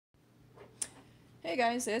Hey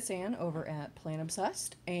guys, it's Ann over at Plant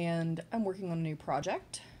Obsessed, and I'm working on a new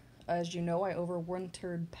project. As you know, I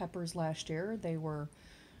overwintered peppers last year. They were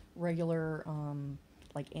regular,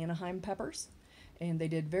 like Anaheim peppers, and they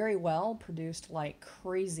did very well, produced like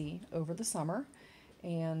crazy over the summer.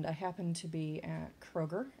 And I happened to be at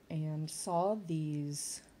Kroger and saw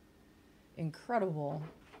these incredible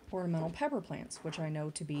ornamental pepper plants, which I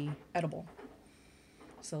know to be edible.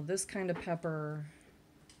 So this kind of pepper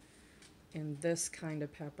and this kind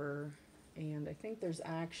of pepper, and I think there's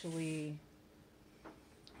actually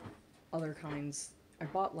other kinds. I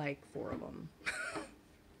bought like 4 of them.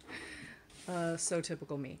 So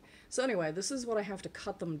typical me. So anyway, this is what I have to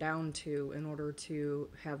cut them down to in order to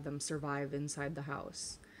have them survive inside the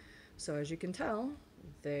house. So as you can tell,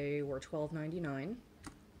 they were $12.99,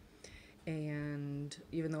 and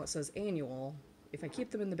even though it says annual, if I keep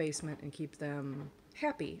them in the basement and keep them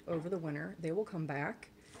happy over the winter, they will come back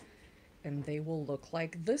and they will look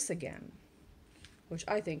like this again, which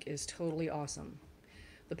I think is totally awesome.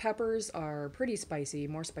 The peppers are pretty spicy,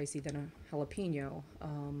 more spicy than a jalapeno.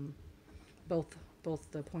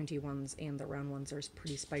 Both the pointy ones and the round ones are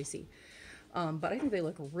pretty spicy. But I think they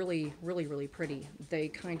look really, really, really pretty. They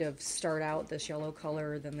kind of start out this yellow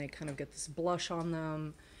color, then they kind of get this blush on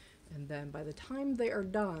them, and then by the time they are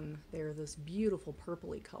done, they're this beautiful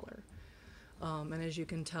purpley color. And as you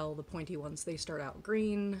can tell, the pointy ones, they start out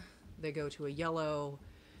green, they go to a yellow,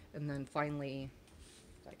 and then finally,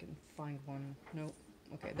 if I can find one, nope,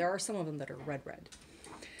 okay, there are some of them that are red.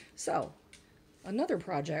 So, another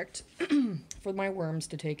project for my worms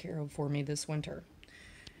to take care of for me this winter.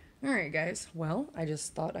 Alright guys, well, I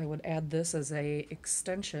just thought I would add this as a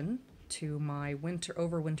extension to my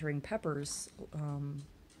overwintering peppers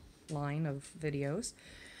line of videos.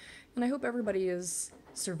 And I hope everybody is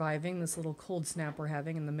surviving this little cold snap we're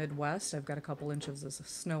having in the Midwest. I've got a couple inches of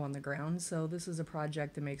snow on the ground, so this is a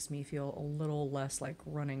project that makes me feel a little less like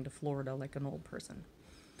running to Florida like an old person.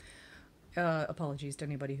 Apologies to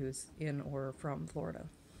anybody who's in or from Florida.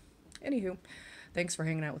 Anywho, thanks for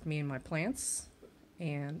hanging out with me and my plants,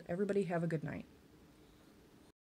 and everybody have a good night.